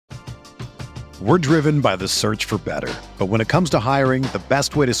We're driven by the search for better. But when it comes to hiring, the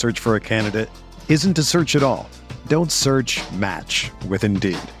best way to search for a candidate isn't to search at all. Don't search, match with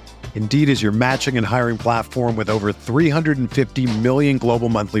Indeed. Indeed is your matching and hiring platform with over 350 million global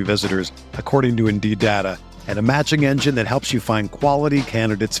monthly visitors, according to Indeed data, and a matching engine that helps you find quality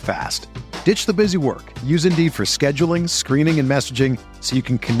candidates fast. Ditch the busy work. Use Indeed for scheduling, screening, and messaging so you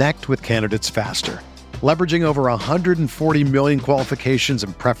can connect with candidates faster. Leveraging over 140 million qualifications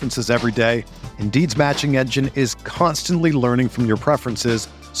and preferences every day, Indeed's matching engine is constantly learning from your preferences,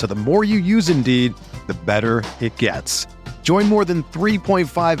 so the more you use Indeed, the better it gets. Join more than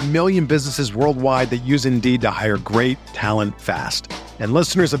 3.5 million businesses worldwide that use Indeed to hire great talent fast. And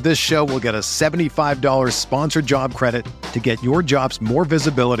listeners of this show will get a $75 sponsored job credit to get your jobs more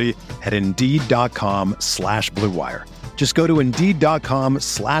visibility at Indeed.com/Blue Wire. Just go to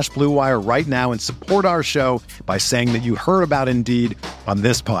Indeed.com/Blue Wire right now and support our show by saying that you heard about Indeed on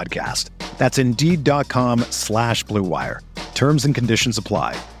this podcast. That's Indeed.com/Blue Wire. Terms and conditions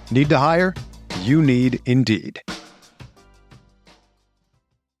apply. Need to hire? You need Indeed.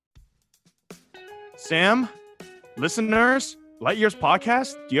 Sam, listeners, Light Years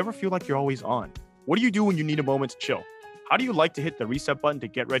Podcast, do you ever feel like you're always on? What do you do when you need a moment to chill? How do you like to hit the reset button to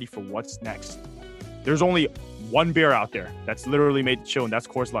get ready for what's next? There's only one beer out there that's literally made to chill, and that's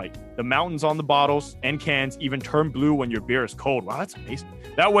Coors Light. The mountains on the bottles and cans even turn blue when your beer is cold. Wow, that's amazing.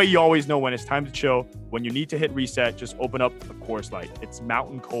 That way you always know when it's time to chill. When you need to hit reset, just open up a Coors Light. It's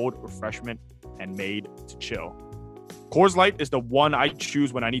mountain cold refreshment and made to chill. Coors Light is the one I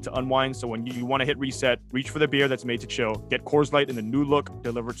choose when I need to unwind. So when you want to hit reset, reach for the beer that's made to chill. Get Coors Light in the new look,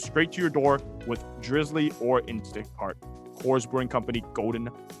 delivered straight to your door with Drizzly or Instacart. Coors Brewing Company, Golden,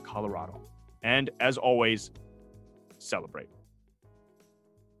 Colorado. And as always, celebrate.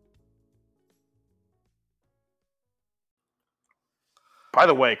 By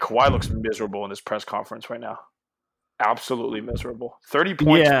the way, Kawhi looks miserable in this press conference right now. Absolutely miserable. 30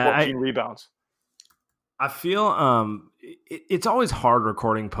 points, 14 rebounds. I feel it's always hard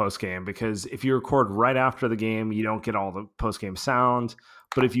recording post-game because if you record right after the game, you don't get all the post-game sound.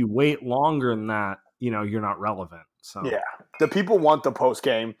 But if you wait longer than that, you're not relevant. So yeah, the people want the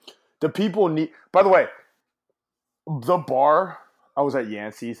post-game. The people need – by the way, the bar – I was at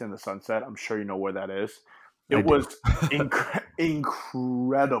Yancey's in the Sunset. I'm sure you know where that is. It was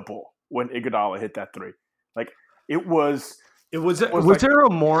incredible when Iguodala hit that three. Like, was there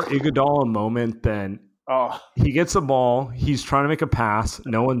a more Iguodala moment than – he gets the ball. He's trying to make a pass.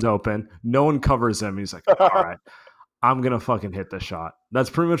 No one's open. No one covers him. He's like, all right, I'm going to fucking hit the shot.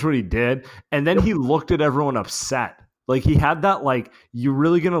 That's pretty much what he did. And then he looked at everyone upset. Like he had that, like, you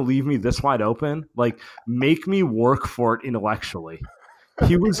really going to leave me this wide open? Like, make me work for it intellectually.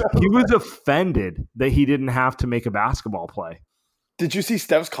 He was offended that he didn't have to make a basketball play. Did you see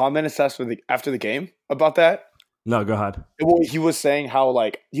Steph's comment after the game about that? No, go ahead. Well, he was saying how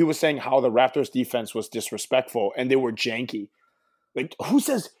the Raptors defense was disrespectful and they were janky. Like, who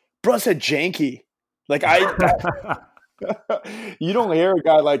says bro said janky? Like you don't hear a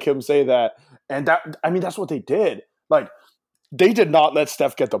guy like him say that. And that's what they did. Like, they did not let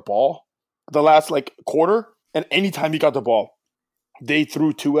Steph get the ball the last quarter, and anytime he got the ball, they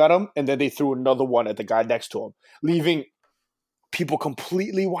threw two at him and then they threw another one at the guy next to him, leaving people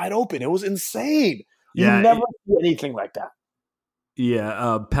completely wide open. It was insane. You never see anything like that.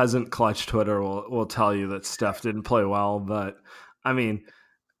 Yeah, Peasant Clutch Twitter will tell you that Steph didn't play well, but I mean,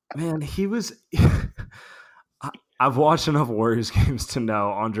 man, he was. I've watched enough Warriors games to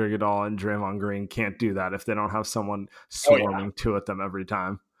know Andre Iguodala and Draymond Green can't do that if they don't have someone swarming two at them every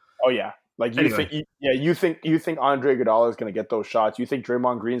time. Oh yeah, like you think Andre Iguodala is going to get those shots? You think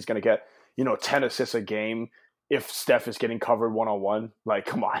Draymond Green is going to get 10 assists a game if Steph is getting covered one-on-one? Like,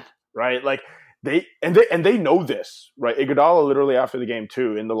 come on, right? Like. They know this, right? Iguodala literally after the game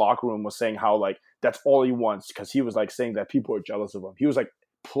too in the locker room was saying how that's all he wants because he was saying that people are jealous of him. He was like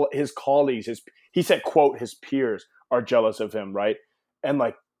his colleagues, he said, quote, his peers are jealous of him, right? And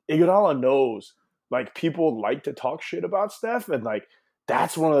Iguodala knows people like to talk shit about Steph, and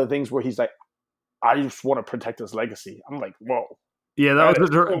that's one of the things where he's like, I just want to protect his legacy. I'm like, whoa. Yeah, that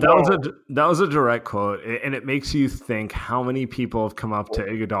was a direct quote, and it makes you think how many people have come up to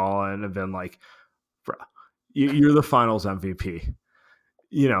Iguodala and have been like, "Bro, you're the Finals MVP."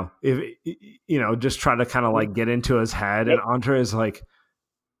 If just try to kind of get into his head, and Andre is like,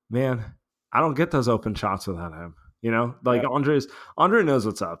 "Man, I don't get those open shots without him." Andre knows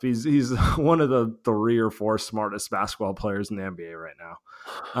what's up. He's one of the 3 or 4 smartest basketball players in the NBA right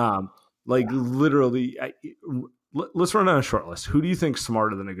now. Literally. Let's run down a short list. Who do you think's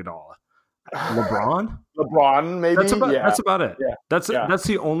smarter than Iguodala? LeBron, maybe. That's about it. Yeah. That's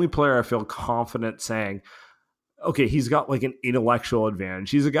the only player I feel confident saying, okay, he's got like an intellectual advantage.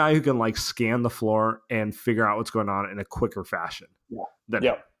 He's a guy who can like scan the floor and figure out what's going on in a quicker fashion.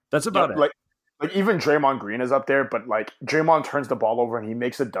 That's about it. Like even Draymond Green is up there, but like Draymond turns the ball over and he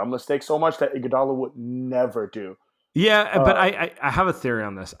makes a dumb mistake so much that Iguodala would never do. Yeah, but I have a theory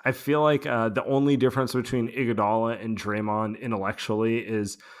on this. I feel like the only difference between Iguodala and Draymond intellectually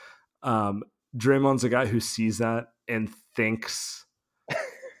is Draymond's a guy who sees that and thinks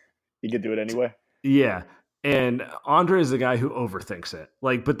he could do it anyway. Yeah, and Andre is the guy who overthinks it.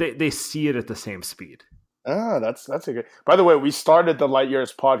 Like, but they see it at the same speed. That's a good. By the way, we started the Light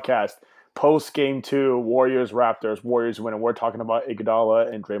Years podcast post game 2, Warriors Raptors. Warriors win, and we're talking about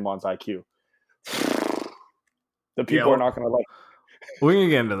Iguodala and Draymond's IQ. The people are not going to like. We're going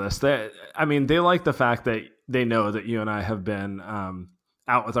to get into this. They like the fact that they know that you and I have been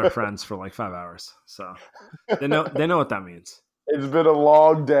out with our friends for like 5 hours, so they know what that means. It's been a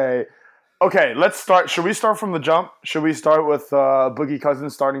long day. Okay, let's start. Should we start from the jump? Should we start with Boogie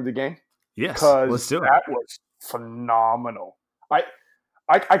Cousins starting the game? Yes, let's do it. That was phenomenal.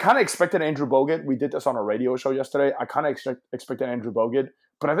 I kind of expected Andrew Bogut. We did this on a radio show yesterday. I kind of expected Andrew Bogut,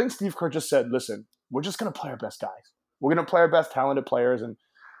 but I think Steve Kerr just said, listen, we're just going to play our best guys. We're going to play our best talented players, and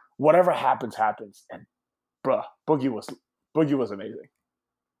whatever happens, happens. And, bruh, Boogie was amazing.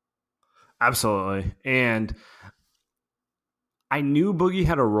 Absolutely. And I knew Boogie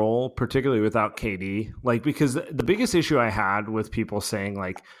had a role, particularly without KD, like, because the biggest issue I had with people saying,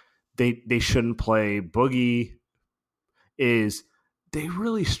 like, they shouldn't play Boogie is they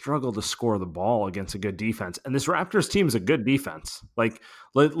really struggle to score the ball against a good defense. And this Raptors team is a good defense. Like,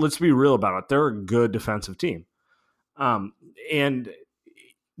 let's be real about it. They're a good defensive team. And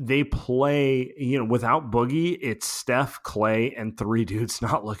they play, without Boogie, it's Steph, Clay, and 3 dudes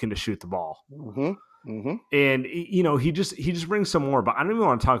not looking to shoot the ball. Mm-hmm. Mm-hmm. And, he just brings some more, but I don't even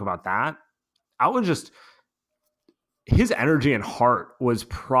want to talk about that. His energy and heart was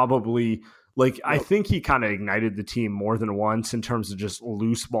probably I think he kind of ignited the team more than once in terms of just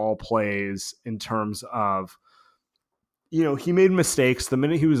loose ball plays, in terms of, he made mistakes. The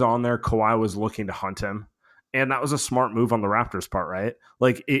minute he was on there, Kawhi was looking to hunt him. And that was a smart move on the Raptors' part, right?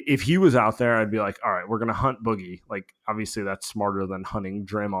 Like, if he was out there, I'd be like, all right, we're going to hunt Boogie. Like, obviously that's smarter than hunting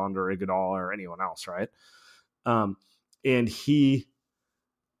Draymond or Iguodala or anyone else, right? And he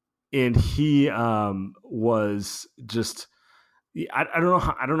was just, I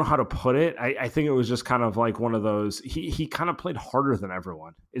don't know how to put it. I think it was just kind of like one of those, he kind of played harder than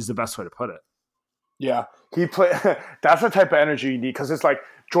everyone is the best way to put it. Yeah, he played. That's the type of energy you need, because it's like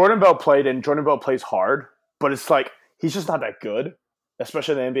Jordan Bell played, and Jordan Bell plays hard, but it's like he's just not that good,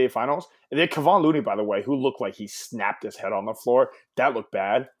 especially in the NBA Finals. And then Kevon Looney, by the way, who looked like he snapped his head on the floor, that looked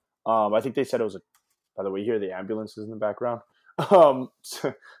bad. I think they said it was by the way, you hear the ambulances in the background.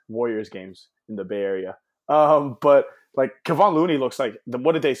 Warriors games in the Bay Area. But like Kevon Looney looks like,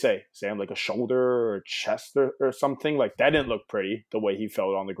 what did they say, Sam? Like a shoulder or chest or something? Like that didn't look pretty, the way he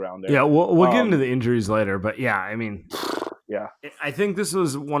fell on the ground there. Yeah, we'll get into the injuries later, but yeah, I mean, yeah, I think this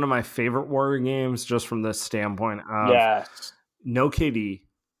was one of my favorite Warrior games just from this standpoint of no KD,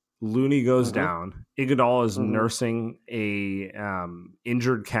 Looney goes down, Iguodala is nursing a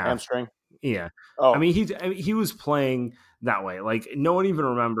injured calf. Hamstring. Yeah. Oh. I mean, he was playing that way. Like, no one even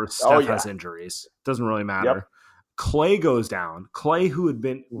remembers Steph has injuries. Doesn't really matter. Yep. Clay goes down. Clay, who had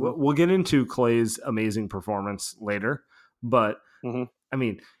been, we'll get into Clay's amazing performance later, but I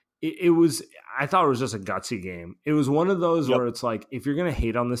mean, I thought it was just a gutsy game. It was one of those where it's like, if you're going to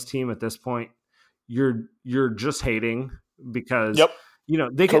hate on this team at this point, you're just hating because,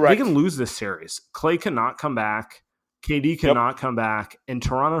 they can lose this series. Clay cannot come back. KD cannot come back, and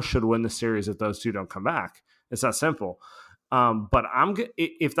Toronto should win the series if those two don't come back. It's that simple. But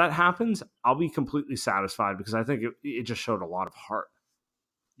if that happens, I'll be completely satisfied because I think it just showed a lot of heart.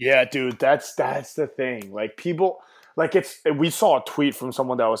 Yeah, dude, that's the thing. Like people, like we saw a tweet from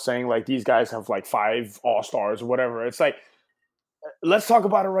someone that was saying like these guys have like 5 All-Stars or whatever. It's like, let's talk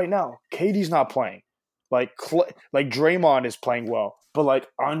about it right now. KD's not playing. Like Draymond is playing well, but like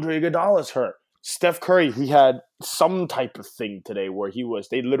Andre Iguodala's hurt. Steph Curry, he had some type of thing today where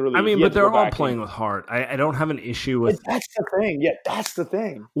they literally... I mean, but they're all playing with heart. I don't have an issue with... That's the thing. Yeah, that's the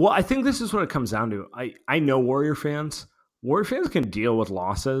thing. Well, I think this is what it comes down to. I know Warrior fans. Warrior fans can deal with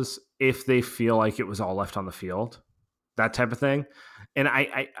losses if they feel like it was all left on the field. That type of thing. And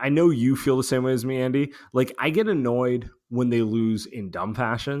I know you feel the same way as me, Andy. Like, I get annoyed when they lose in dumb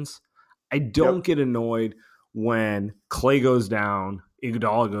fashions. I don't get annoyed when Clay goes down,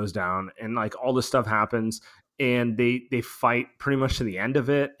 Iguodala goes down, and like all this stuff happens, and they fight pretty much to the end of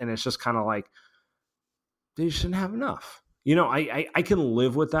it, and it's just kind of like they shouldn't have enough. I can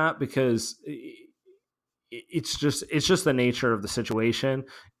live with that because it's just the nature of the situation,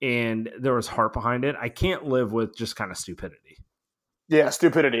 and there was heart behind it. I can't live with just kind of stupidity. Yeah,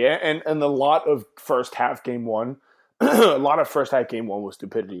 stupidity, and a lot of first half game one. A lot of first half game one was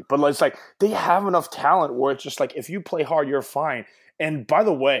stupidity, but it's like they have enough talent where it's just like if you play hard, you're fine. And by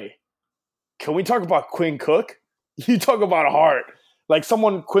the way, can we talk about Quinn Cook? You talk about heart. Like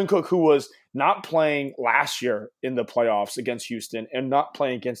Quinn Cook, who was not playing last year in the playoffs against Houston and not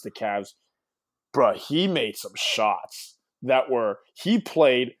playing against the Cavs, bruh, he made some shots he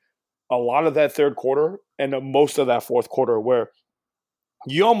played a lot of that third quarter and most of that fourth quarter where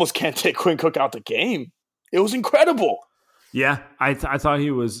you almost can't take Quinn Cook out the game. It was incredible. Yeah, I thought he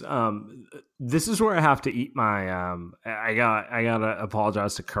was. This is where I have to eat my. I gotta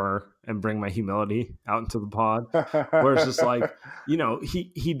apologize to Kerr and bring my humility out into the pod. Where it's just like,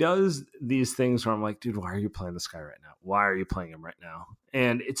 he does these things where I'm like, dude, why are you playing this guy right now? Why are you playing him right now?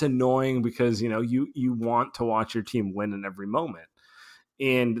 And it's annoying because you want to watch your team win in every moment,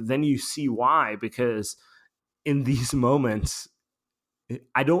 and then you see why, because in these moments,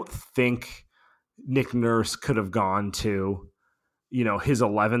 I don't think Nick Nurse could have gone to, his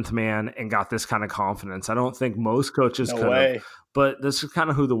 11th man and got this kind of confidence. I don't think most coaches could have, but this is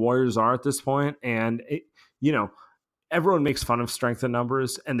kind of who the Warriors are at this point. And everyone makes fun of strength in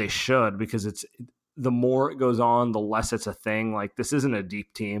numbers, and they should, because the more it goes on, the less it's a thing. Like, this isn't a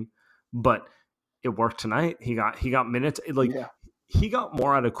deep team, but it worked tonight. He got minutes. He got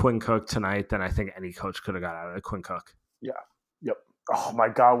more out of Quinn Cook tonight than I think any coach could have got out of Quinn Cook. Yeah. Yep. Oh my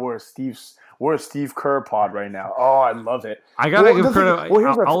God, we're a Steve Kerr pod right now. Oh, I love it. I gotta give credit.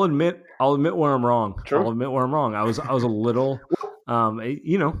 I'll admit where I'm wrong. True. I'll admit where I'm wrong. I was a little, I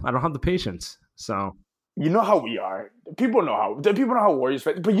don't have the patience. So you know how we are. People know how Warriors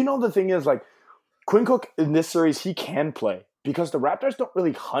play. But the thing is, like, Quinn Cook in this series, he can play because the Raptors don't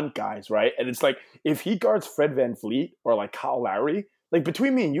really hunt guys, right? And it's like if he guards Fred VanVleet or like Kyle Lowry. Like,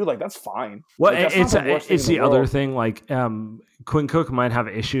 between me and you, like, that's fine. Well, it's the other thing. Like, Quinn Cook might have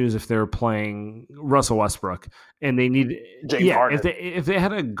issues if they're playing Russell Westbrook, and they need James Harden. If they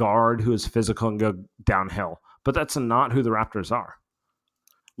had a guard who is physical and go downhill, but that's not who the Raptors are.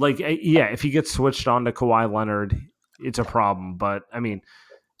 Like, if he gets switched on to Kawhi Leonard, it's a problem. But I mean,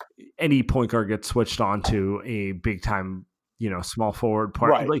 any point guard gets switched on to a big time, small forward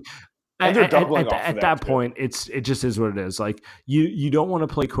part. Right. Like, at that point, it just is what it is. Like, you don't want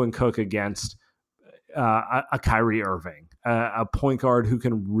to play Quinn Cook against a Kyrie Irving, a point guard who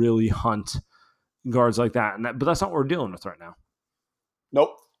can really hunt guards like that. But that's not what we're dealing with right now.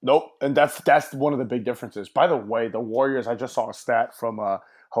 Nope. And that's one of the big differences. By the way, the Warriors, I just saw a stat from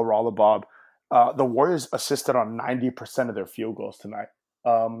Haralabob. The Warriors assisted on 90% of their field goals tonight.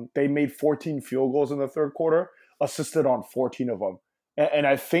 They made 14 field goals in the third quarter, assisted on 14 of them. And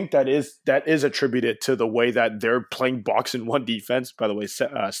I think that is attributed to the way that they're playing box and one defense. By the way,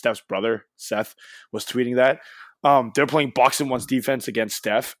 Steph's brother, Seth, was tweeting that. They're playing box and one's defense against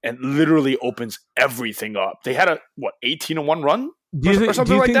Steph and literally opens everything up. They had a 18-1 run? Do you think Steph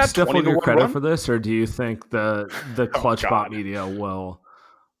will get credit for this, or do you think the ClutchBot media will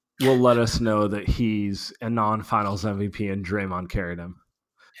let us know that he's a non-finals MVP and Draymond carried him?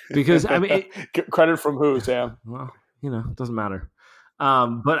 Because, I mean... credit from who, Sam? Well, it doesn't matter.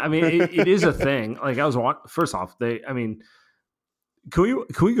 But I mean, it is a thing. Like, first off, can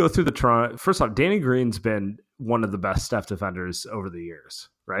we go through the Toronto? First off, Danny Green's been one of the best Steph defenders over the years,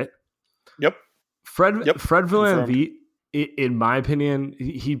 right? Yep. Fred VanVleet, in my opinion,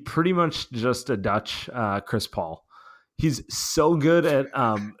 he pretty much just a Dutch Chris Paul. He's so good at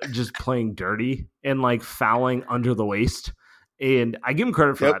just playing dirty and like fouling under the waist, and I give him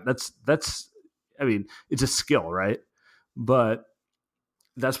credit for that. That's. I mean, it's a skill, right? But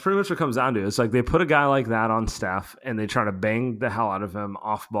that's pretty much what it comes down to. It's like they put a guy like that on Steph and they try to bang the hell out of him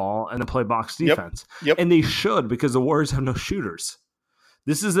off ball and then play box defense. Yep. And they should, because the Warriors have no shooters.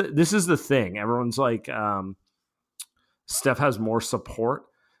 This is the thing. Everyone's like, Steph has more support.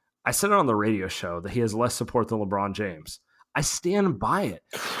 I said it on the radio show that he has less support than LeBron James. I stand by it.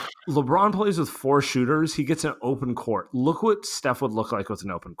 LeBron plays with 4 shooters. He gets an open court. Look what Steph would look like with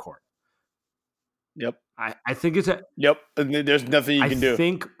an open court. Yep. I think it's a... Yep. And there's nothing you can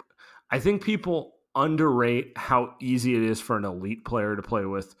do. I think people underrate how easy it is for an elite player to play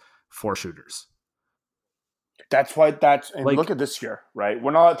with 4 shooters. That's why look at this year, right?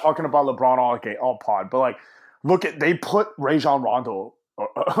 We're not talking about LeBron all pod, but they put Rajon Rondo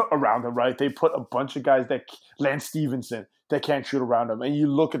around him, right? They put a bunch of guys Lance Stevenson, that can't shoot around him. And you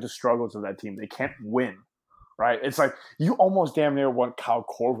look at the struggles of that team. They can't win, right? It's like you almost damn near want Kyle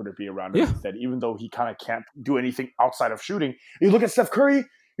Korver to be around him instead, even though he kind of can't do anything outside of shooting. You look at Steph Curry,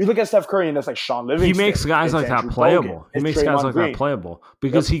 and that's like Sean Livingston. He makes guys like that playable. He makes guys like that playable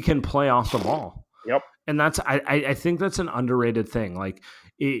because he can play off the ball. Yep. And that's I think that's an underrated thing. Like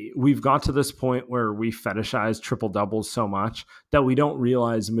we've got to this point where we fetishize triple doubles so much that we don't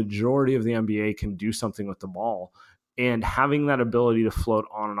realize the majority of the NBA can do something with the ball. And having that ability to float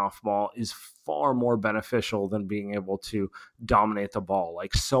on and off ball is far more beneficial than being able to dominate the ball.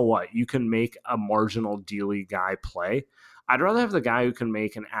 Like, so what? You can make a marginal D-League guy play. I'd rather have the guy who can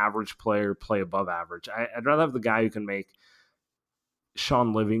make an average player play above average. I'd rather have the guy who can make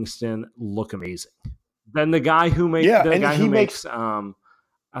Sean Livingston look amazing than the guy who makes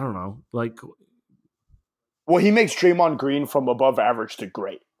I don't know, like. Well, he makes Draymond Green from above average to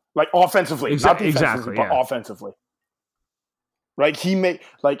great, like offensively, not defensively, but offensively. Right,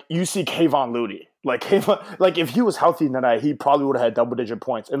 you see Kayvon Looney, like if he was healthy tonight, he probably would have had double-digit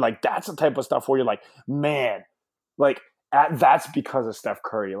points, and like that's the type of stuff where you're like, man, like that's because of Steph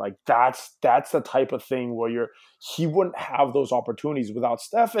Curry, like that's the type of thing where he wouldn't have those opportunities without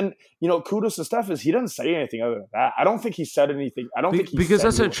Steph, and kudos to Steph is he doesn't say anything other than that. I don't think he said anything. I don't think he because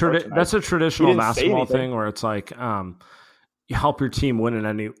that's a traditional basketball thing where it's like you help your team win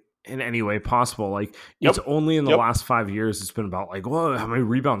in any way possible. Like it's only in the last 5 years it's been about like, whoa, how many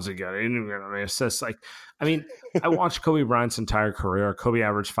rebounds did he get? I didn't get any assists. Like, I mean, I watched Kobe Bryant's entire career. Kobe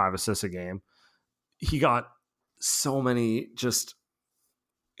averaged 5 assists a game. He got so many just,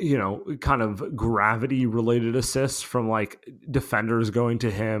 kind of gravity related assists from like defenders going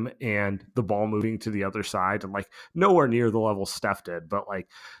to him and the ball moving to the other side, and like nowhere near the level Steph did. But like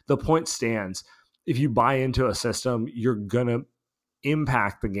the point stands, if you buy into a system, you're gonna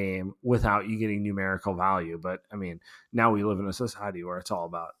impact the game without you getting numerical value. But I mean, now we live in a society where it's all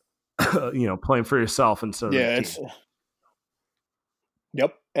about playing for yourself instead of the team.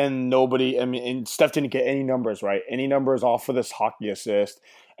 Yep. And and Steph didn't get any numbers, right? Any numbers off of this hockey assist,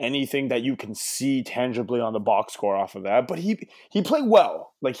 anything that you can see tangibly on the box score off of that. But he played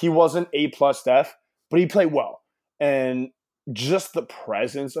well. Like he wasn't A+ Steph, but he played well. And just the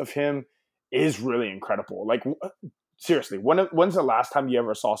presence of him is really incredible. Like seriously, when's the last time you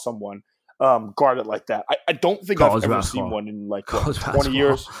ever saw someone guard it like that? I don't think I've ever seen one in like 20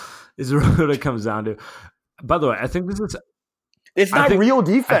 years. Is really what it comes down to. By the way, I think this is... It's not real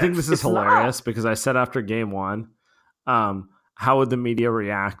defense. I think this is hilarious because I said after game one, how would the media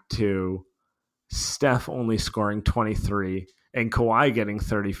react to Steph only scoring 23 and Kawhi getting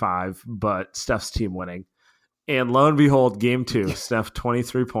 35, but Steph's team winning? And lo and behold, game 2, Steph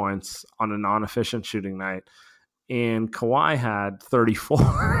 23 points on a non-efficient shooting night, and Kawhi had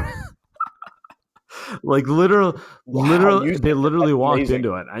 34. Like literally, they literally walked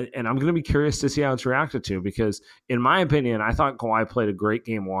into it. And I'm going to be curious to see how it's reacted to, because in my opinion, I thought Kawhi played a great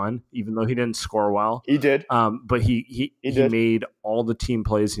game 1, even though he didn't score well. He did. But he made all the team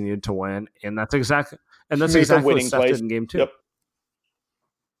plays he needed to win. And that's exactly what Steph did in game 2.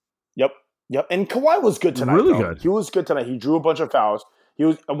 Yep. And Kawhi was good tonight. Really good. He was good tonight. He drew a bunch of fouls. He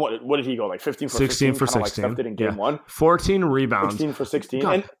was what did he go, like 15 for 16 for 16? Like Steph did in game 1. 14 rebounds. 16 for 16.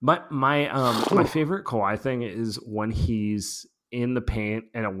 God, and my favorite Kawhi thing is when he's in the paint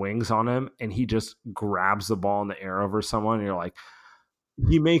and it wings on him and he just grabs the ball in the air over someone. And you're like,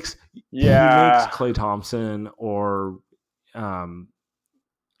 he makes Klay Thompson or McKinney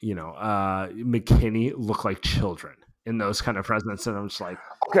look like children in those kind of presents. And I'm just like,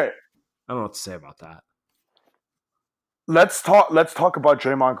 okay, I don't know what to say about that. Let's talk about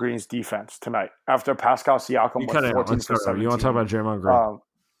Draymond Green's defense tonight after Pascal Siakam went 14 for 17. You want to talk about Draymond Green?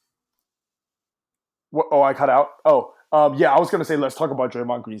 I cut out? Yeah, I was going to say let's talk about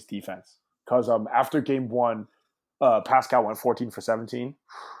Draymond Green's defense, because after game 1, Pascal went 14 for 17.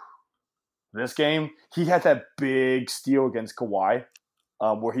 This game, he had that big steal against Kawhi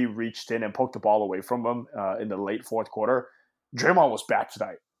where he reached in and poked the ball away from him in the late fourth quarter. Draymond was back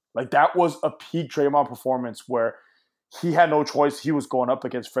tonight. Like, that was a peak Draymond performance where he had no choice. He was going up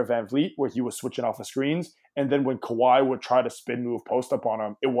against Fred VanVleet, where he was switching off of screens. And then when Kawhi would try to spin move post up on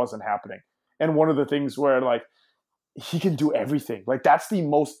him, it wasn't happening. And one of the things where, like, he can do everything. Like, that's the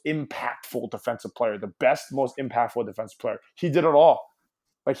most impactful defensive player, the best, most impactful defensive player. He did it all.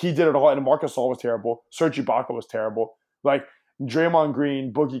 Like, he did it all. And Marc Gasol was terrible. Serge Ibaka was terrible. Like, Draymond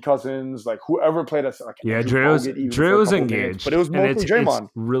Green, Boogie Cousins, like, whoever played us. Like, yeah, Dre was engaged. Minutes, but it was mostly Draymond.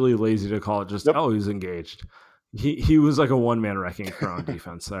 It's really lazy to call it just, he was engaged. He was like a one-man wrecking crew on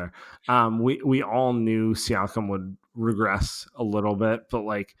defense there. We all knew Siakam would regress a little bit, but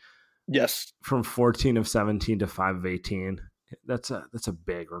like, yes, from 14 of 17 to 5 of 18, that's a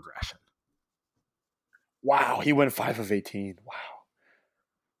big regression. Wow, he went 5 of 18. Wow.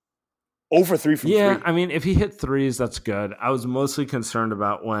 Over 3 from 3. Yeah, I mean, if he hit threes, that's good. I was mostly concerned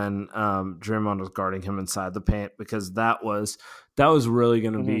about when Draymond was guarding him inside the paint, because that was really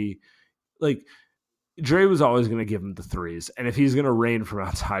going to be like, Dre was always going to give him the threes, and if he's going to rain from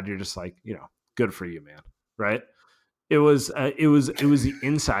outside, you're just like, good for you, man, right? It was the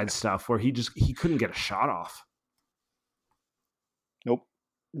inside stuff where he couldn't get a shot off.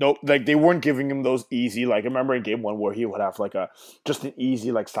 Nope, like they weren't giving him those easy. Like I remember in game 1 where he would have like just an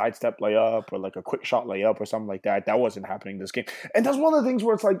easy like sidestep layup or like a quick shot layup or something like that. That wasn't happening this game, and that's one of the things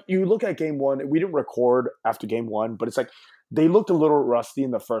where it's like you look at game 1. We didn't record after game 1, but it's like they looked a little rusty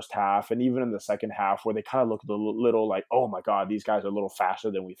in the first half, and even in the second half where they kind of looked a little like, oh my god, these guys are a little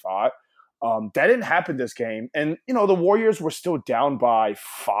faster than we thought. That didn't happen this game, and the Warriors were still down by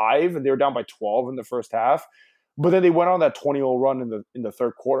 5, and they were down by 12 in the first half. But then they went on that 20-0 run in the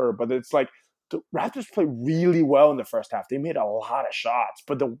third quarter. But it's like the Raptors played really well in the first half. They made a lot of shots.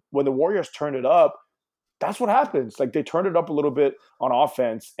 But when the Warriors turned it up, that's what happens. Like they turned it up a little bit on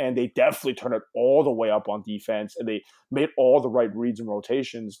offense, and they definitely turned it all the way up on defense, and they made all the right reads and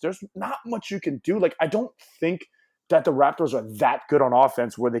rotations. There's not much you can do. Like I don't think that the Raptors are that good on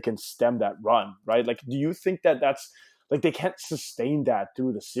offense where they can stem that run, right? Like do you think that that's – like they can't sustain that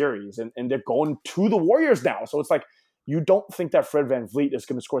through the series, and they're going to the Warriors now. So it's like you don't think that Fred VanVleet is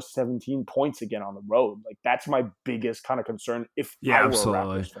going to score 17 points again on the road. Like that's my biggest kind of concern. If I were absolutely.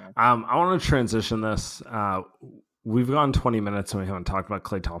 A Raptors fan. I want to transition this. We've gone 20 minutes and we haven't talked about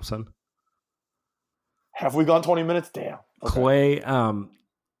Klay Thompson. Have we gone 20 minutes? Damn. Okay. Klay.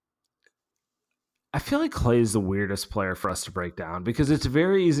 I feel like Klay is the weirdest player for us to break down because it's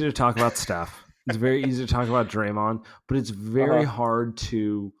very easy to talk about Steph. It's very easy to talk about Draymond, but it's very hard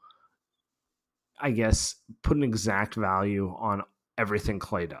to, I guess, put an exact value on everything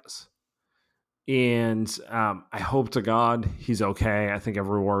Klay does. And I hope to God he's okay. I think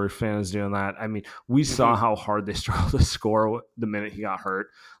every Warriors fan is doing that. I mean, we saw how hard they struggled to score the minute he got hurt.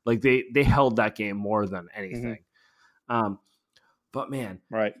 Like they held that game more than anything. But man,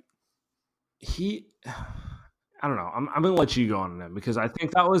 right? I don't know. I'm going to let you go on him because I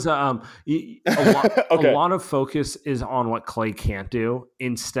think that was a lot of focus is on what Klay can't do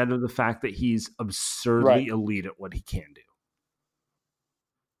instead of the fact that he's absurdly elite at what he can do.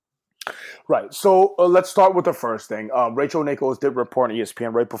 Right. So let's start with the first thing. Rachel Nichols did report on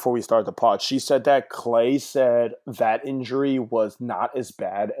ESPN right before we started the pod. She said that Klay said that injury was not as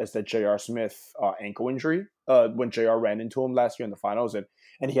bad as the J.R. Smith ankle injury when J.R. ran into him last year in the finals, and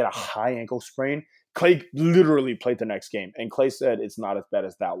he had a high ankle sprain. Klay literally played the next game, and Klay said it's not as bad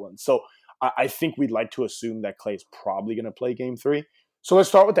as that one. So I think we'd like to assume that Klay's probably going to play game 3. So let's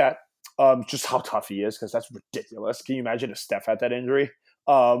start with that, just how tough he is, because that's ridiculous. Can you imagine if Steph had that injury?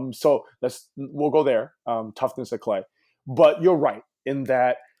 So we'll go there, toughness of Klay. But you're right in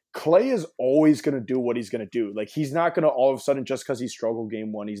that Klay is always going to do what he's going to do. Like he's not going to all of a sudden, just because he struggled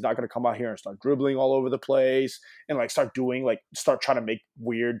game 1, he's not going to come out here and start dribbling all over the place and start trying to make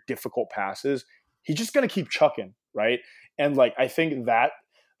weird, difficult passes. He's just going to keep chucking, right? And I think that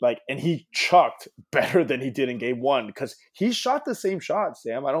and he chucked better than he did in game 1 because he shot the same shots,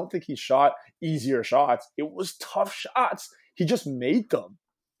 Sam. I don't think he shot easier shots. It was tough shots. He just made them.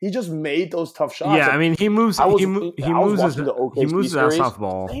 He just made those tough shots. Yeah, I mean, he moves his ass off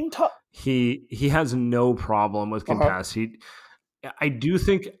ball. He has no problem with contest. I do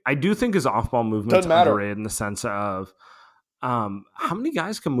think his off ball movement is underrated in the sense of how many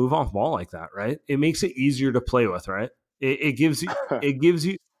guys can move off ball like that, right? It makes it easier to play with, right? It gives you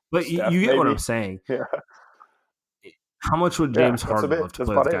but Steph, you get what I'm saying. Yeah. How much would James Harden love to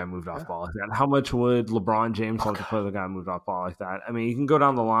play with a guy who moved off ball like that? How much would LeBron James love to play with a guy who moved off ball like that? I mean, you can go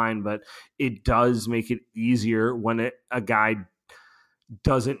down the line, but it does make it easier when a guy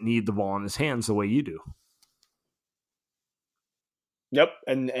doesn't need the ball in his hands the way you do. Yep,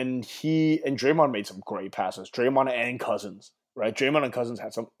 and Draymond made some great passes. Draymond and Cousins, right? Draymond and Cousins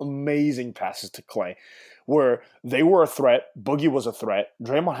had some amazing passes to Klay where they were a threat. Boogie was a threat.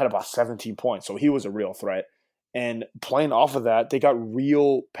 Draymond had about 17 points, so he was a real threat. And playing off of that, they got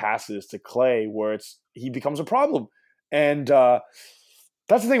real passes to Klay where he becomes a problem. And that's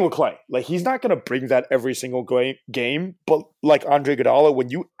the thing with Klay. He's not going to bring that every single game, but like Andre Iguodala, when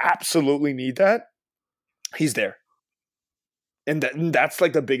you absolutely need that, he's there. And that's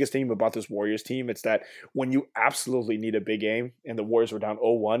the biggest thing about this Warriors team. It's that when you absolutely need a big game, and the Warriors were down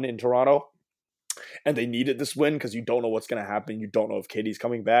 0-1 in Toronto, and they needed this win because you don't know what's going to happen. You don't know if KD's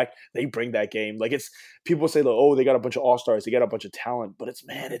coming back. They bring that game. People say, they got a bunch of all-stars. They got a bunch of talent. But it's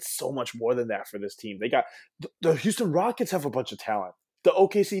so much more than that for this team. They got the Houston Rockets have a bunch of talent. the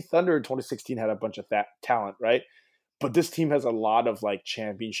OKC Thunder in 2016 had a bunch of that talent, right? But this team has a lot of like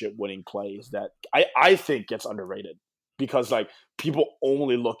championship winning plays that I think gets underrated because like people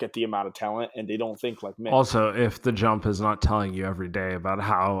only look at the amount of talent and they don't think like, man. Also, if the jump is not telling you every day about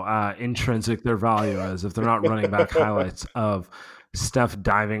how intrinsic their value is, if they're not running back highlights of Steph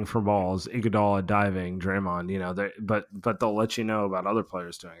diving for balls, Iguodala diving, Draymond, you know, but they'll let you know about other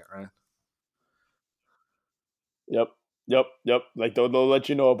players doing it, right? Yep. Like they'll let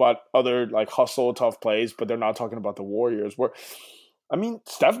you know about other like hustle tough plays, but they're not talking about the Warriors. I mean,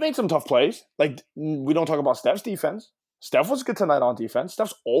 Steph made some tough plays. Like we don't talk about Steph's defense. Steph was good tonight on defense.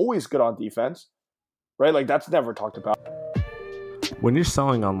 Steph's always good on defense, right? Like that's never talked about. When you're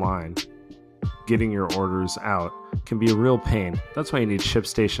selling online, getting your orders out can be a real pain. That's why you need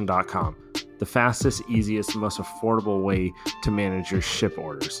ShipStation.com, the fastest, easiest, most affordable way to manage your ship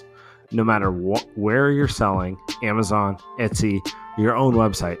orders. No matter where you're selling, Amazon, Etsy, your own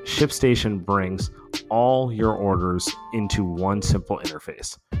website, ShipStation brings all your orders into one simple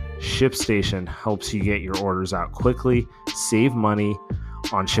interface. ShipStation helps you get your orders out quickly, save money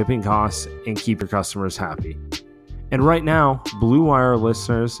on shipping costs, and keep your customers happy. And right now, Blue Wire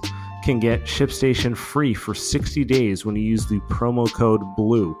listeners can get ShipStation free for 60 days when you use the promo code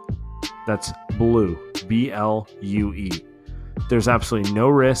BLUE. That's BLUE, B-L-U-E. There's absolutely no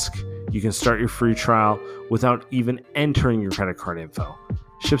risk. You can start your free trial without even entering your credit card info.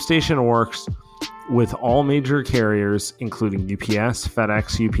 ShipStation works with all major carriers, including UPS,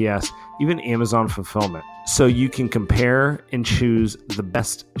 FedEx, UPS, even Amazon Fulfillment. So you can compare and choose the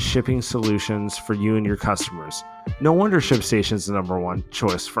best shipping solutions for you and your customers. No wonder ShipStation is the #1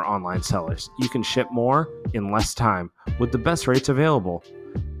 choice for online sellers. You can ship more in less time with the best rates available.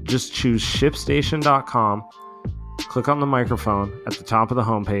 Just choose ShipStation.com, click on the microphone at the top of the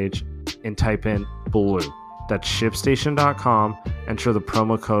homepage, and type in BLUE. That's ShipStation.com. Enter the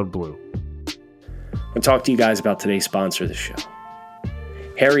promo code BLUE. I'll talk to you guys about today's sponsor of the show.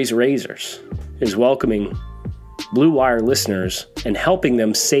 Harry's Razors is welcoming Blue Wire listeners and helping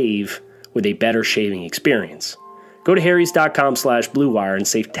them save with a better shaving experience. Go to harrys.com/Blue Wire and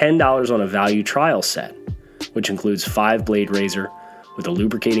save $10 on a value trial set, which includes 5-blade razor with a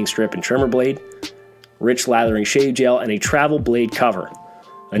lubricating strip and trimmer blade, rich lathering shave gel, and a travel blade cover.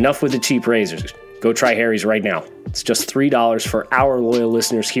 Enough with the cheap razors. Go try Harry's right now. It's just $3 for our loyal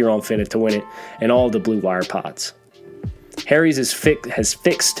listeners here on Fin It to Win It and all of the Blue Wire pods. Harry's has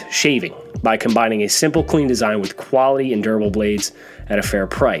fixed shaving by combining a simple, clean design with quality and durable blades at a fair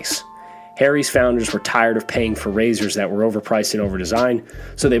price. Harry's founders were tired of paying for razors that were overpriced and overdesigned,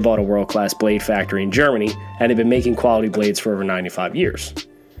 so they bought a world-class blade factory in Germany and have been making quality blades for over 95 years.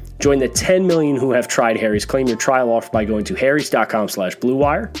 Join the 10 million who have tried Harry's. Claim your trial offer by going to harrys.com/Blue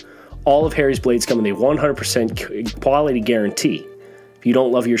Wire. All of Harry's blades come with a 100% quality guarantee. If you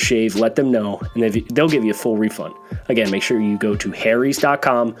don't love your shave, let them know, and they'll give you a full refund. Again, make sure you go to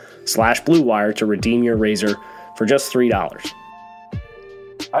harrys.com/Blue Wire to redeem your razor for just $3.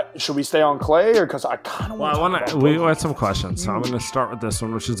 Should we stay on Clay, or because I kind of want we had some questions, so I'm going to start with this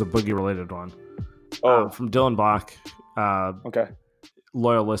one, which is a Boogie related one. From Dylan Block. Okay.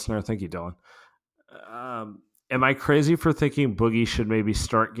 Loyal listener. Thank you, Dylan. Am I crazy for thinking Boogie should maybe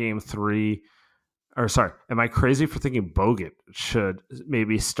start game 3? Am I crazy for thinking Bogut should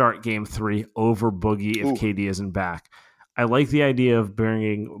maybe start game 3 over Boogie if KD isn't back? I like the idea of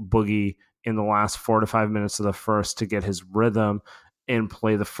bringing Boogie in the last 4 to 5 minutes of the first to get his rhythm and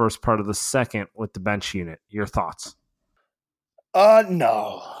play the first part of the second with the bench unit. Your thoughts?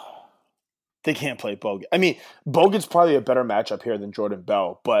 No. They can't play Bogut. I mean, Bogut's probably a better matchup here than Jordan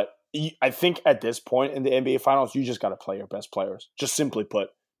Bell, but I think at this point in the NBA Finals, you just got to play your best players. Just simply put,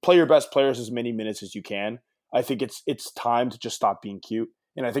 play your best players as many minutes as you can. I think it's time to just stop being cute.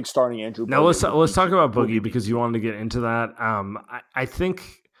 And I think starting Andrew. Now let's talk about Boogie because you wanted to get into that. I think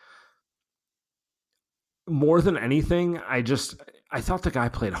more than anything, I thought the guy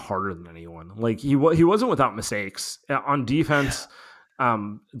played harder than anyone. Like he wasn't without mistakes on defense.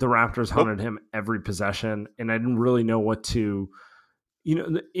 The Raptors hunted him every possession, and I didn't really know what to.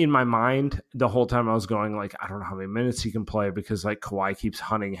 In my mind, the whole time I was going like, I don't know how many minutes he can play because like Kawhi keeps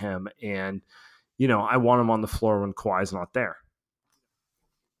hunting him, and I want him on the floor when Kawhi's not there.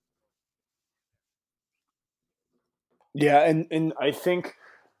 Yeah, and I think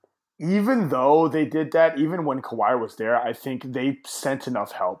even though they did that, even when Kawhi was there, I think they sent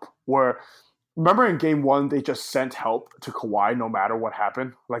enough help. Where remember in game 1, they just sent help to Kawhi no matter what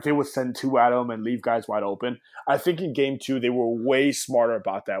happened. Like they would send 2 at him and leave guys wide open. I think in game 2, they were way smarter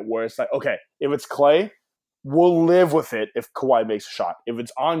about that, where it's like, okay, if it's Clay, we'll live with it if Kawhi makes a shot. If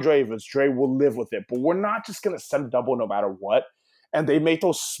it's Andre, if it's Dre, we'll live with it. But we're not just going to send a double no matter what. And they make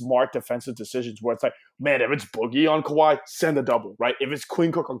those smart defensive decisions where it's like, man, if it's Boogie on Kawhi, send a double, right? If it's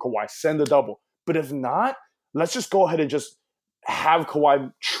Quinn Cook on Kawhi, send a double. But if not, let's just go ahead and just have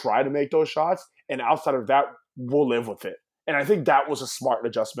Kawhi try to make those shots. And outside of that, we'll live with it. And I think that was a smart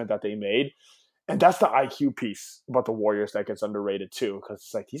adjustment that they made. And that's the IQ piece about the Warriors that gets underrated too. Because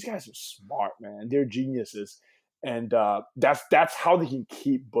it's like, these guys are smart, man. They're geniuses. And that's how they can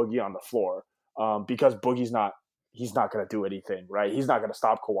keep Boogie on the floor. Because Boogie's he's not going to do anything, right? He's not going to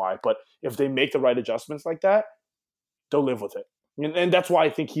stop Kawhi. But if they make the right adjustments like that, they'll live with it. And that's why I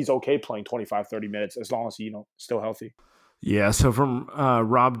think he's okay playing 25, 30 minutes as long as he's still healthy. Yeah, so from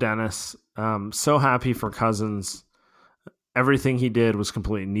Rob Dennis, so happy for Cousins. Everything he did was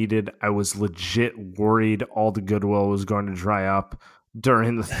completely needed. I was legit worried all the goodwill was going to dry up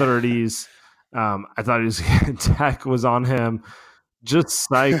during the 30s. I thought his tech was on him. Just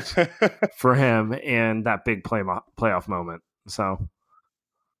psyched for him and that big playoff moment. So,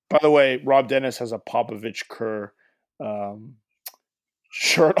 by the way, Rob Dennis has a Popovich Kerr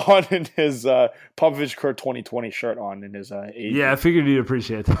shirt on in his Popovich Kerr 2020 shirt on in his Yeah, I figured you'd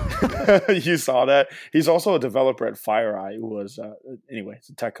appreciate that. You saw that. He's also a developer at FireEye, who was anyway, it's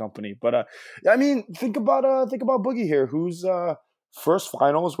a tech company. But I mean, think about Boogie here, who's first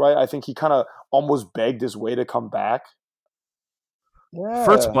finals, right? I think he kind of almost begged his way to come back. Yeah.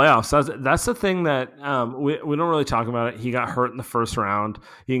 First playoffs. That's the thing that we don't really talk about it. He got hurt in the first round.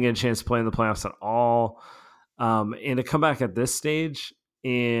 He didn't get a chance to play in the playoffs at all. And to come back at this stage,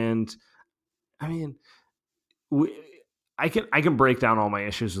 and I mean, I can break down all my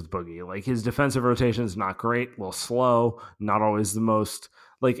issues with Boogie. Like, his defensive rotation is not great, a little slow, not always the most.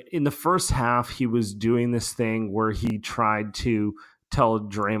 Like, in the first half, he was doing this thing where he tried to tell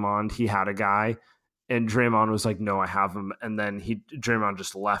Draymond he had a guy. And Draymond was like, no, I have him. And then Draymond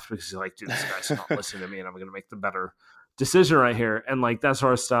just left because he's like, dude, this guy's not listening to me and I'm going to make the better decision right here. And like that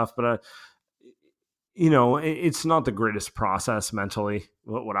sort of stuff. But, it's not the greatest process mentally,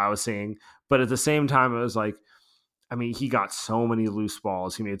 what I was seeing. But at the same time, it was like, I mean, he got so many loose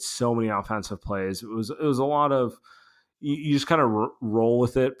balls. He made so many offensive plays. It was a lot of, you just kind of roll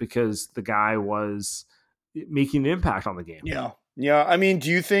with it because the guy was making an impact on the game. Yeah. Yeah. I mean,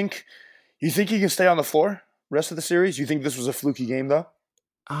 do you think he can stay on the floor rest of the series? You think this was a fluky game, though?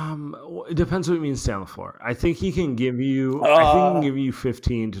 It depends what it means stay on the floor. I think he can give you. I think he can give you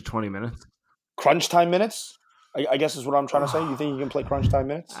 15 to 20 minutes. Crunch time minutes, I guess is what I'm trying to say. You think he can play crunch time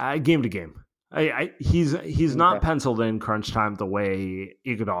minutes? Game to game. He's not penciled in crunch time the way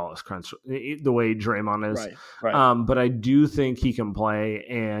Iguodala is crunch, the way Draymond is. Right. But I do think he can play,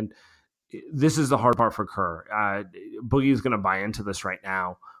 and this is the hard part for Kerr. Boogie is going to buy into this right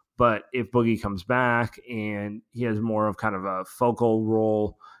now. But if Boogie comes back and he has more of kind of a focal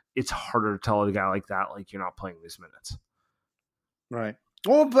role, it's harder to tell a guy like that, like, you're not playing these minutes. Right.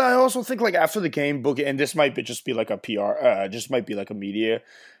 Well, but I also think like after the game, Boogie, and this might just be like a PR, just might be like a media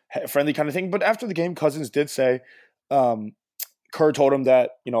friendly kind of thing. But after the game, Cousins did say, Kerr told him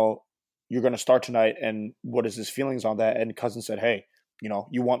that, you're going to start tonight and what is his feelings on that? And Cousins said, hey,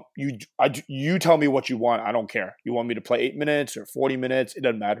 you tell me what you want. I don't care. You want me to play 8 minutes or 40 minutes? It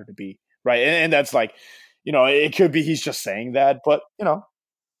doesn't matter to me. Right. And that's like, it could be he's just saying that, but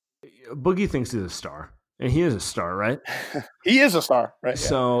Boogie thinks he's a star, and he is a star, right? He is a star, right?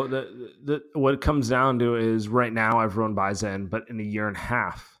 So what it comes down to is right now everyone buys in, but in a year and a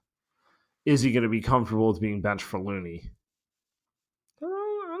half, is he going to be comfortable with being benched for Looney?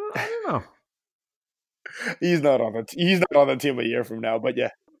 I don't know. He's not on the team a year from now, but yeah,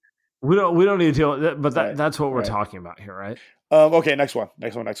 we don't need to deal with that. But that's what we're talking about here, right? Okay, next one.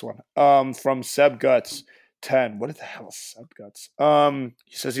 From Seb Guts 10. What the hell is Seb Guts?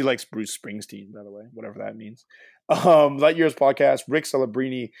 He says he likes Bruce Springsteen, by the way, whatever that means. Light Years Podcast. Rick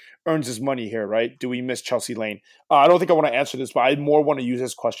Celebrini earns his money here, right? Do we miss Chelsea Lane? I don't think I want to answer this, but I more want to use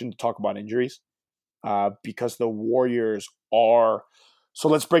this question to talk about injuries, because the Warriors are. So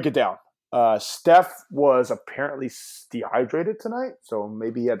let's break it down. Steph was apparently dehydrated tonight, so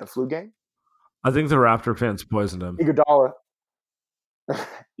maybe he had the flu game. I think the Raptor fans poisoned him. Iguodala,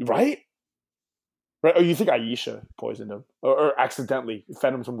 right? Or you think Aisha poisoned him, or accidentally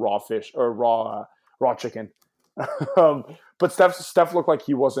fed him some raw fish or raw chicken? But Steph looked like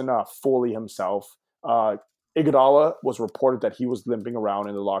he wasn't fully himself. Iguodala was reported that he was limping around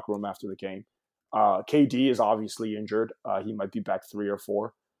in the locker room after the game. KD is obviously injured. He might be back 3 or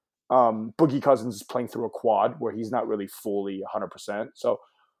 4. Boogie Cousins is playing through a quad where he's not really fully 100%. So,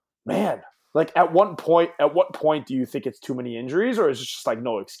 man, like at what point do you think it's too many injuries, or is it just like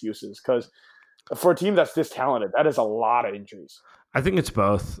no excuses? Because for a team that's this talented, that is a lot of injuries. I think it's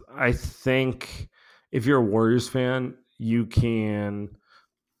both. I think if you're a Warriors fan, you can,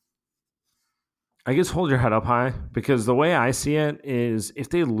 I guess, hold your head up high, because the way I see it is if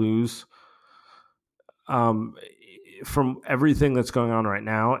they lose, from everything that's going on right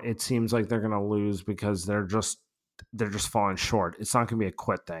now, it seems like they're going to lose because they're just falling short. It's not going to be a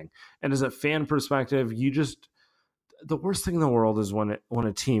quit thing. And as a fan perspective, the worst thing in the world is when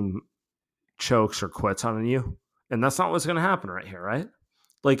a team chokes or quits on you. And that's not what's going to happen right here, right?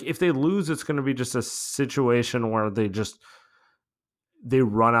 Like if they lose, it's going to be just a situation where they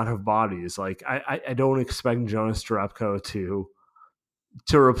run out of bodies. Like I don't expect Jonas Jerebko to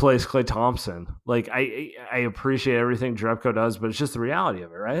replace Klay Thompson. Like I appreciate everything Jerebko does, but it's just the reality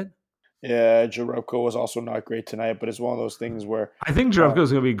of it, right? Yeah, Jerebko was also not great tonight, but it's one of those things where I think Jerebko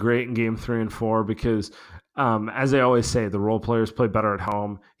is going to be great in game 3 and 4 because, as they always say, the role players play better at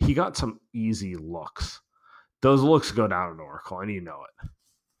home. He got some easy looks. Those looks go down in Oracle, and you know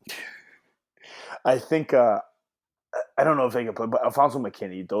it. I think I don't know if they can play, but Alfonso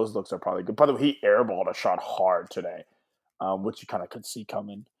McKinney, those looks are probably good. By the way, he airballed a shot hard today, which you kind of could see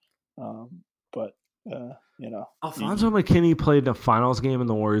coming. But Alfonso McKinney played in a finals game and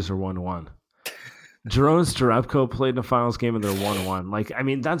the Warriors are 1-1. Jonas Jerebko played in a finals game and they're 1-1. Like, I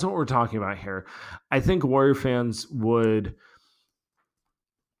mean, that's what we're talking about here. I think Warrior fans would,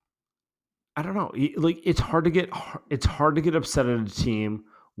 I don't know, like it's hard to get upset at a team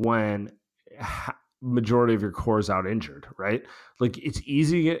when majority of your core is out injured, right? Like it's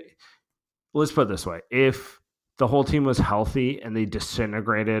easy to get, let's put it this way. If the whole team was healthy and they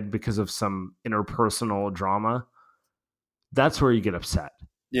disintegrated because of some interpersonal drama, that's where you get upset.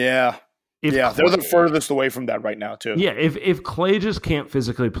 Yeah. They're the furthest away from that right now, too. Yeah, if Klay just can't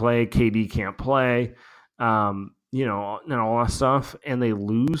physically play, KD can't play, and all that stuff, and they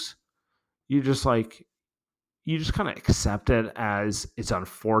lose, you just kind of accept it as it's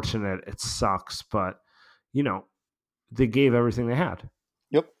unfortunate, it sucks, but, they gave everything they had.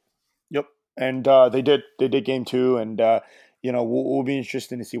 Yep. And they did game 2, and we'll be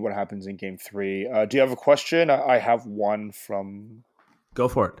interested to see what happens in game 3. Do you have a question? I have one from. Go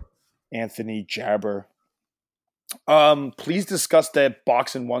for it. Anthony Jabber. Please discuss that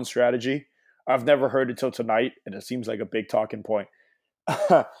box and one strategy. I've never heard it till tonight, and it seems like a big talking point.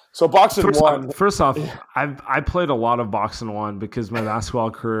 So box and one. First off, I played a lot of box and one because my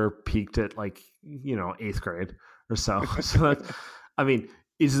basketball career peaked at 8th grade or so. So that's,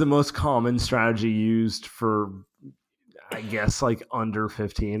 it's the most common strategy used for, I guess, under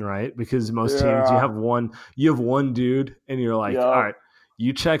 15, right? Because most teams you have one dude and you're like, all right,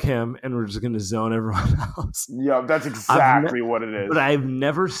 you check him and we're just going to zone everyone else. Yeah, that's exactly what it is. But I've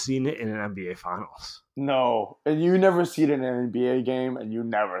never seen it in an NBA Finals. No, and you never see it in an NBA game, and you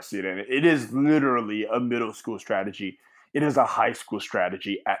never see it in it. It is literally a middle school strategy. It is a high school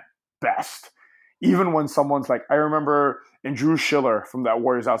strategy at best. Even when someone's like, I remember, and Drew Schiller from that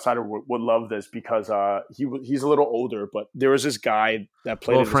Warriors Outsider would love this because he's a little older, but there was this guy that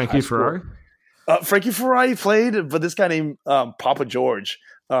played. Frankie Ferrari? Frankie Ferrari played, but this guy named Papa George,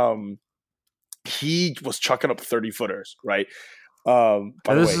 he was chucking up 30-footers, right? By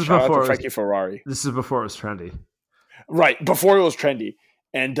the way, shout out to Frankie Ferrari. This is before it was trendy. Right, before it was trendy.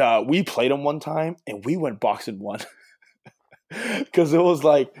 And we played him one time, and we went box and one. Because it was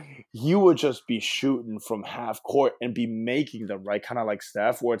like, you would just be shooting from half court and be making them, right? Kind of like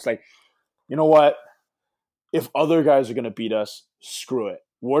Steph, where it's like, you know what? If other guys are going to beat us, screw it.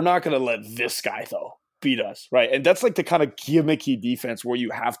 We're not going to let this guy, though, beat us, right? And that's like the kind of gimmicky defense where you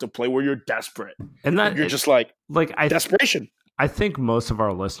have to play, where you're desperate. And that you're just desperation. I think most of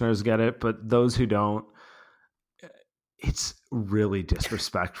our listeners get it, but those who don't, it's really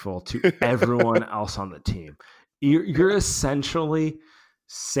disrespectful to everyone else on the team. You're essentially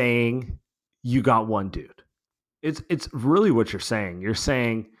saying you got one dude. It's really what you're saying. You're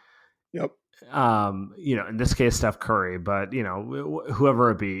saying, yep. In this case, Steph Curry, but whoever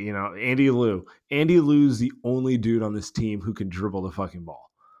it be, Andy Liu. Andy Liu's the only dude on this team who can dribble the fucking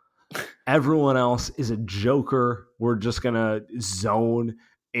ball. Everyone else is a joker. We're just gonna zone,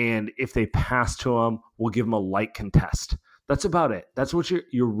 and if they pass to him, we'll give him a light contest. That's about it. That's what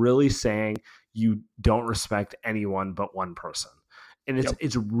you're really saying. You don't respect anyone but one person, and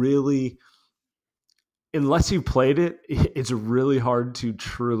it's really, unless you played it, it's really hard to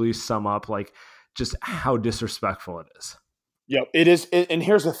truly sum up just how disrespectful it is. Yep, it is. And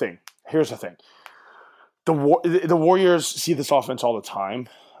here's the thing. The Warriors see this offense all the time,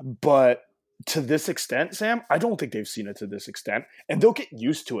 but to this extent, Sam, I don't think they've seen it to this extent, and they'll get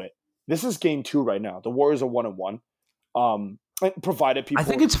used to it. This is game 2 right now. The Warriors are 1-1. Provided people, I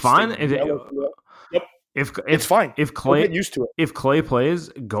think it's fine. If it's fine. If Klay get used to it. If Klay plays,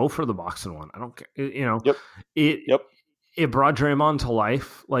 go for the box and one. I don't care. Yep. it brought Draymond to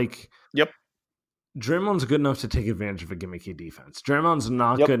life. Like, yep. Draymond's good enough to take advantage of a gimmicky defense. Draymond's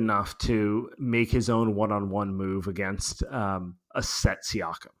not good enough to make his own one-on-one move against a set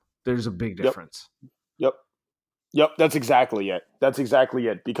Siakam. There's a big difference. Yep. That's exactly it.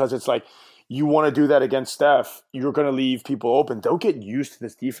 Because it's like, you want to do that against Steph, you're going to leave people open. Don't get used to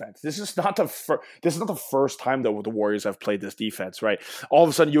this defense. This is not the first time that the Warriors have played this defense, right? All of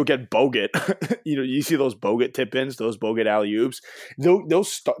a sudden, you'll get Bogut. You see those Bogut tip-ins, those Bogut alley-oops.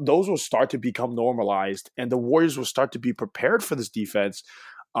 Those will start to become normalized, and the Warriors will start to be prepared for this defense,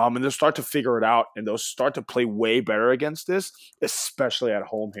 and they'll start to figure it out, and they'll start to play way better against this, especially at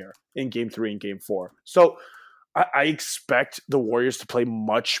home here in Game 3 and Game 4. So I expect the Warriors to play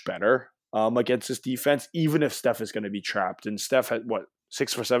much better against this defense, even if Steph is going to be trapped. And Steph had,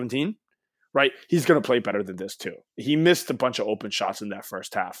 6 for 17? Right? He's going to play better than this too. He missed a bunch of open shots in that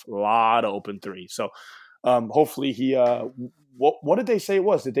first half. A lot of open threes. So hopefully he what did they say it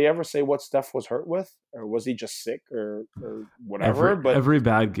was? Did they ever say what Steph was hurt with? Or was he just sick or whatever? Every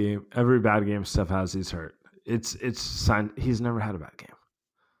bad game Steph has, he's hurt. It's signed. He's never had a bad game.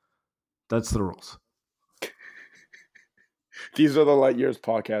 That's the rules. These are the Light Years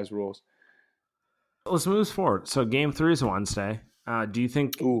podcast rules. Let's move forward. So Game 3 is Wednesday. Do you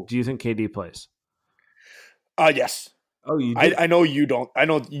think KD plays? Yes. Oh, you? I know you don't. I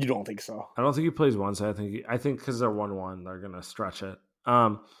know you don't think so. I don't think he plays Wednesday. I think because they're 1-1, they're gonna stretch it.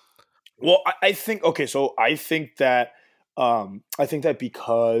 Well, I think okay. So I think that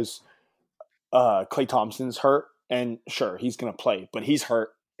because Klay Thompson's hurt, and sure he's gonna play, but he's hurt,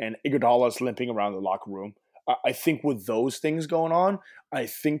 and Iguodala's limping around the locker room. I think with those things going on, I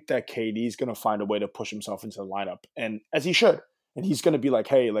think that KD is going to find a way to push himself into the lineup, and as he should. And he's going to be like,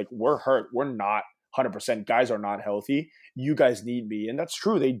 hey, like, we're hurt. We're not 100%. Guys are not healthy. You guys need me. And that's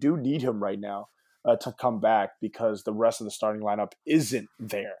true. They do need him right now to come back because the rest of the starting lineup isn't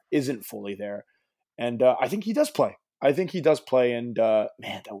fully there. And I think he does play. And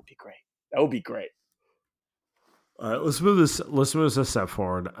man, that would be great. All right, let's move this a step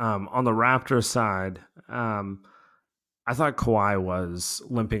forward. On the Raptors side, I thought Kawhi was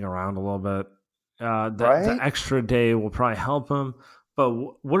limping around a little bit. The extra day will probably help him. But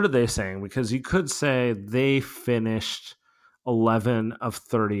what are they saying? Because you could say they finished 11 of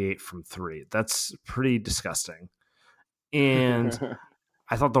 38 from 3. That's pretty disgusting. And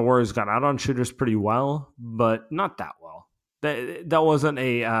I thought the Warriors got out on shooters pretty well, but not that well. That wasn't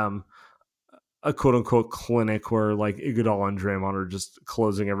a quote-unquote clinic where like Iguodala and Draymond are just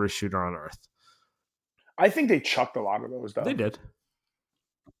closing every shooter on earth. I think they chucked a lot of those, though. They did.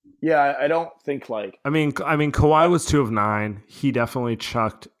 Yeah, I don't think like... I mean, Kawhi was 2 of 9. He definitely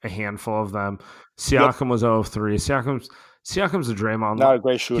chucked a handful of them. Siakam was 0 of 3. Siakam's a Draymond. Not a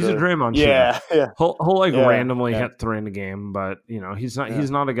great shooter. He's a Draymond shooter. Yeah. He'll randomly hit 3 in a game, but he's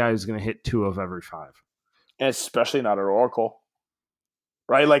not a guy who's going to hit 2 of every 5. And especially not at Oracle.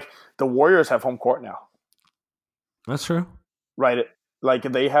 Right? Like, the Warriors have home court now. That's true. Right? Like,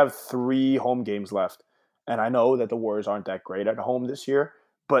 they have 3 home games left. And I know that the Warriors aren't that great at home this year,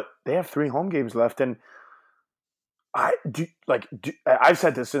 but they have 3 home games left. And I've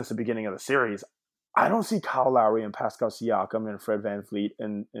said this since the beginning of the series. I don't see Kyle Lowry and Pascal Siakam and Fred VanVleet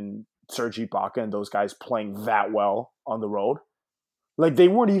and Serge Ibaka and those guys playing that well on the road. Like, they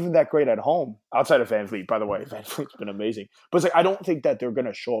weren't even that great at home, outside of VanVleet, by the way. VanVleet's been amazing. But it's like, I don't think that they're going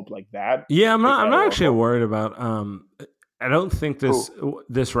to show up like that. Yeah, I'm not actually worried about I don't think this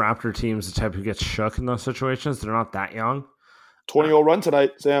Raptor team is the type who gets shook in those situations. They're not that young. 20-0 run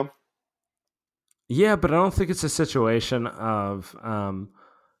tonight, Sam. Yeah, but I don't think it's a situation of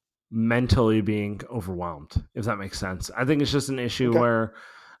mentally being overwhelmed, if that makes sense. I think it's just an issue where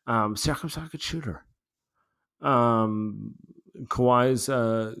Siakam's not a good shooter. Kawhi's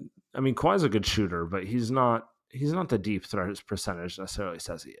a good shooter, but he's not the deep threat percentage necessarily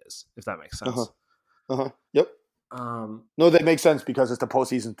says he is, if that makes sense. Yep. No, that makes sense because it's the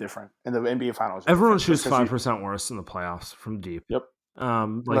postseason different and the NBA Finals. Everyone shoots 5% worse in the playoffs from deep. Yep.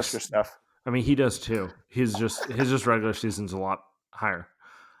 Unless you're Steph. I mean, he does too. His regular season's a lot higher.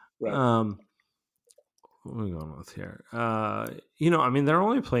 Right. What are we going with here? They're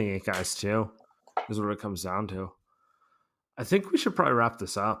only playing 8 guys too, is what it comes down to. I think we should probably wrap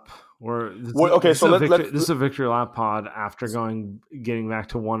this up. This is a Victory Lap pod after getting back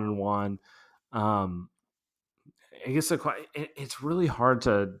to 1-1. I guess it's really hard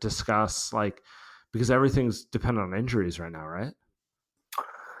to discuss, like, because everything's dependent on injuries right now, right?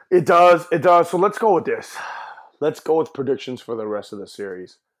 It does. So let's go with this. Let's go with predictions for the rest of the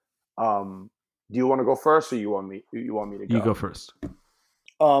series. Do you want to go first, or you want me to go? You go first.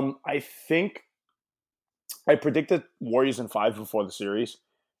 I think I predicted Warriors in 5 before the series,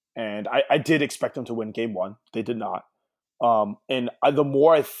 and I did expect them to win Game 1. They did not. The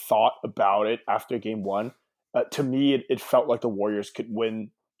more I thought about it after Game 1, to me, it felt like the Warriors could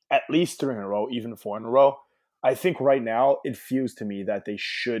win at least 3 in a row, even 4 in a row. I think right now it feels to me that they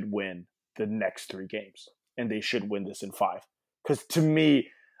should win the next 3 games, and they should win this in 5. Because to me,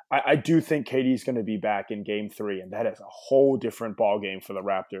 I do think KD's going to be back in Game 3, and that is a whole different ball game for the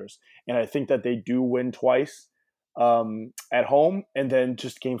Raptors. And I think that they do win twice at home, and then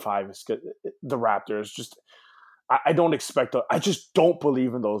just Game 5 is good. The Raptors just. I don't expect – I just don't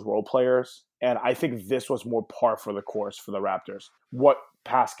believe in those role players. And I think this was more par for the course for the Raptors. What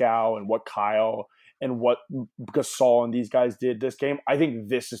Pascal and what Kyle and what Gasol and these guys did this game, I think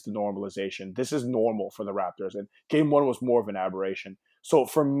this is the normalization. This is normal for the Raptors. And Game 1 was more of an aberration. So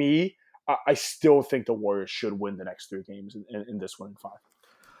for me, I still think the Warriors should win the next 3 games in this one in 5.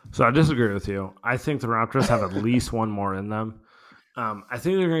 So I disagree with you. I think the Raptors have at least one more in them. I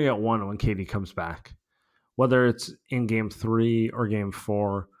think they're going to get one when KD comes back. Whether it's in Game 3 or Game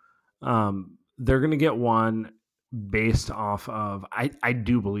 4, they're going to get one based off of I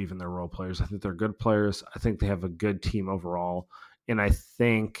do believe in their role players. I think they're good players. I think they have a good team overall. And I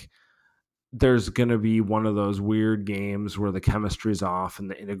think there's going to be one of those weird games where the chemistry's off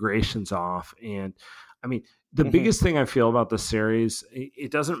and the integration's off. And I mean, the biggest thing I feel about the series, it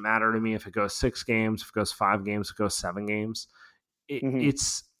doesn't matter to me if it goes 6 games, if it goes 5 games, if it goes 7 games.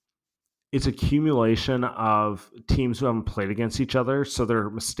 It's accumulation of teams who haven't played against each other, so their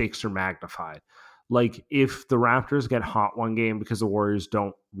mistakes are magnified. Like, if the Raptors get hot one game because the Warriors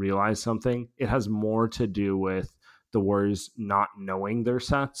don't realize something, it has more to do with the Warriors not knowing their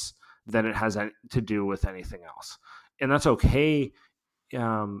sets than it has to do with anything else. And that's okay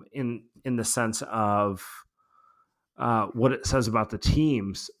in the sense of what it says about the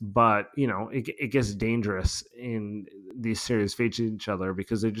teams, but it gets dangerous in these series facing each other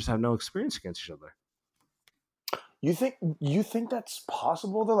because they just have no experience against each other. You think that's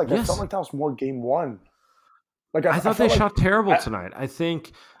possible though? Like, yes. I felt like that was more Game 1. Like I thought they shot terrible tonight. I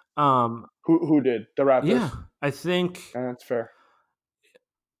think who did? The Raptors? Yeah, I think that's fair.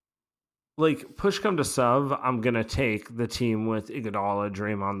 Like, push come to shove, I'm gonna take the team with Iguodala,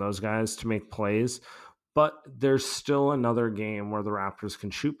 Draymond, those guys to make plays. But there's still another game where the Raptors can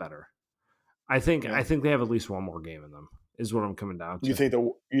shoot better. I think they have at least one more game in them, is what I'm coming down to. You think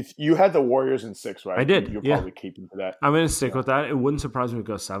you had the Warriors in 6, right? I did. You're probably keeping to that. I'm going to stick with that. It wouldn't surprise me to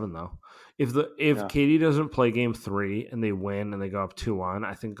go 7 though. If KD doesn't play Game 3 and they win and they go up 2-1,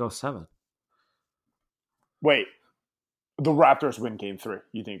 I think go 7. Wait, the Raptors win Game 3.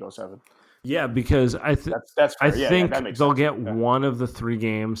 You think go 7? Yeah, because I think they'll get one of the 3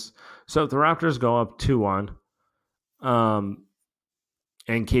 games. So if the Raptors go up 2-1, and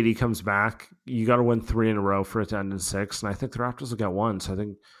KD comes back, you got to win 3 in a row for it to end in 6. And I think the Raptors will get 1. So I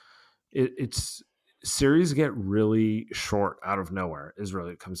think it's series get really short out of nowhere is really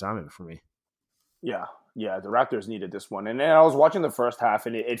what it comes down to for me. Yeah, the Raptors needed this one. And I was watching the first half,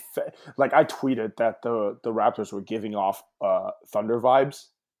 and it like I tweeted that the Raptors were giving off Thunder vibes.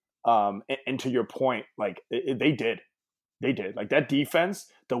 And to your point, like they did. Like that defense,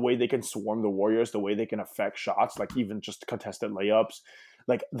 the way they can swarm the Warriors, the way they can affect shots, like even just contested layups,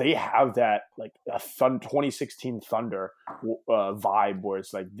 like they have that like a 2016 Thunder vibe where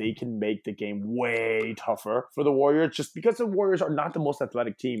it's like they can make the game way tougher for the Warriors just because the Warriors are not the most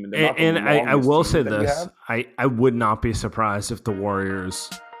athletic team. And I will say this, I would not be surprised if the Warriors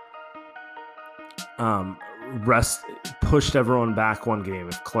pushed everyone back one game.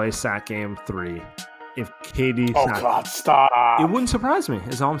 If Clay sat Game 3, if KD sat, God, stop! It wouldn't surprise me.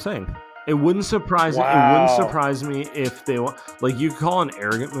 Is all I'm saying. It wouldn't surprise me. It wouldn't surprise me if they like you call an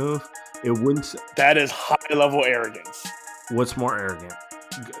arrogant move. It wouldn't. That is high level arrogance. What's more arrogant?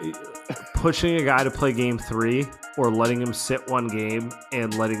 Pushing a guy to play Game 3 or letting him sit one game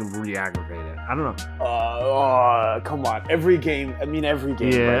and letting him re-aggravate it? I don't know. Come on. Every game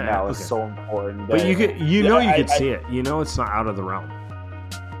right now is so important. But you could see it. You know it's not out of the realm.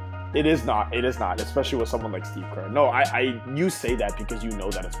 It is not, especially with someone like Steve Kerr. No, you say that because you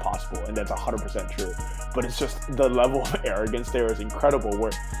know that it's possible, and that's 100% true. But it's just the level of arrogance there is incredible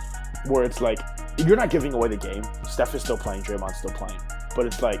where it's like, you're not giving away the game. Steph is still playing, Draymond's still playing. But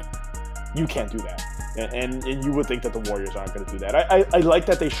it's like, you can't do that. And you would think that the Warriors aren't going to do that. I like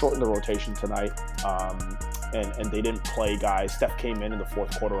that they shortened the rotation tonight, and they didn't play guys. Steph came in the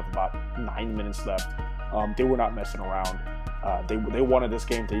fourth quarter with about 9 minutes left. They were not messing around. They wanted this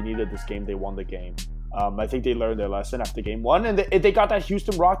game. They needed this game. They won the game. I think they learned their lesson after Game 1, and they got that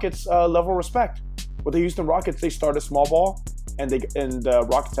Houston Rockets level respect. With the Houston Rockets, they started small ball. and the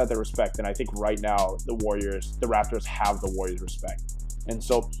Rockets had their respect. And I think right now the Raptors have the Warriors' respect. And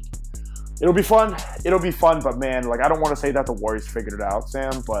so it'll be fun. But man, like I don't want to say that the Warriors figured it out,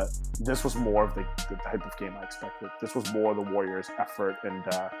 Sam. But this was more of the type of game I expected. This was more the Warriors' effort and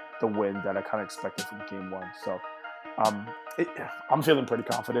the win that I kind of expected from Game 1. So I'm feeling pretty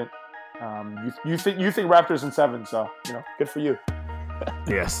confident. You think Raptors in 7? So good for you.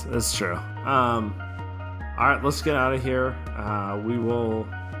 Yes, that's true. All right, let's get out of here. We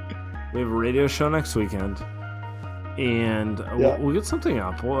have a radio show next weekend, and we'll get something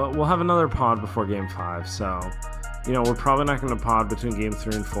up. We'll have another pod before Game 5. So, we're probably not going to pod between Game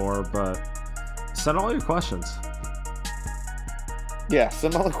 3 and 4, but send all your questions. Yeah,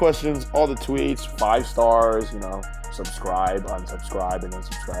 send all the questions, all the tweets, 5 stars. Subscribe, unsubscribe, and then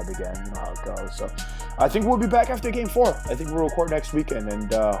subscribe again. You know how it goes. So I think we'll be back after Game 4. I think we'll record next weekend,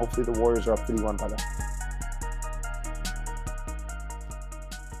 and hopefully the Warriors are up 3-1 by then.